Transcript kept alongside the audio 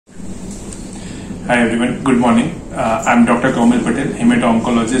Hi everyone, good morning. I'm Dr. Kaumil Patel,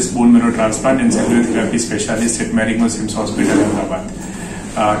 hemato-oncologist, bone marrow transplant and cellular therapy specialist at Marengo CIMS Hospital,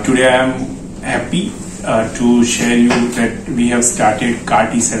 Ahmedabad. Today I am happy to share you that we have started CAR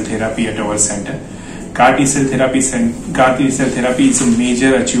T-cell therapy at our center. CAR T-cell therapy is a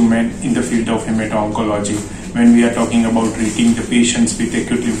major achievement in the field of hemato-oncology when we are talking about treating the patients with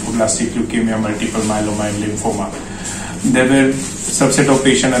acute lymphoblastic leukemia, multiple myeloma and lymphoma. There were subset of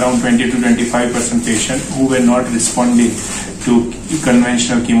patients, around 20 to 25% patients, who were not responding to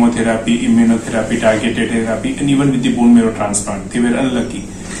conventional chemotherapy, immunotherapy, targeted therapy, and even with the bone marrow transplant. They were unlucky.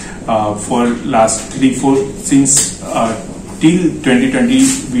 For last 3-4 since till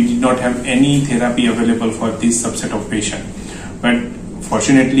 2020, we did not have any therapy available for this subset of patients. But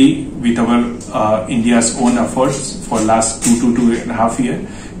fortunately, with our India's own efforts for last 2 to 2.5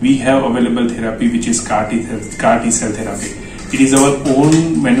 years, we have available therapy which is CAR T-cell therapy. It is our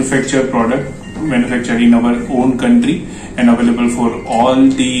own manufactured product, manufactured in our own country, and available for all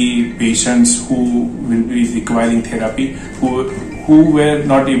the patients who will be requiring therapy, who were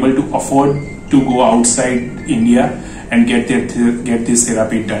not able to afford to go outside India and get this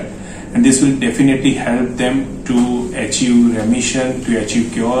therapy done. And this will definitely help them to achieve remission, to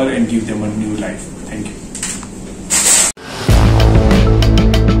achieve cure, and give them a new life.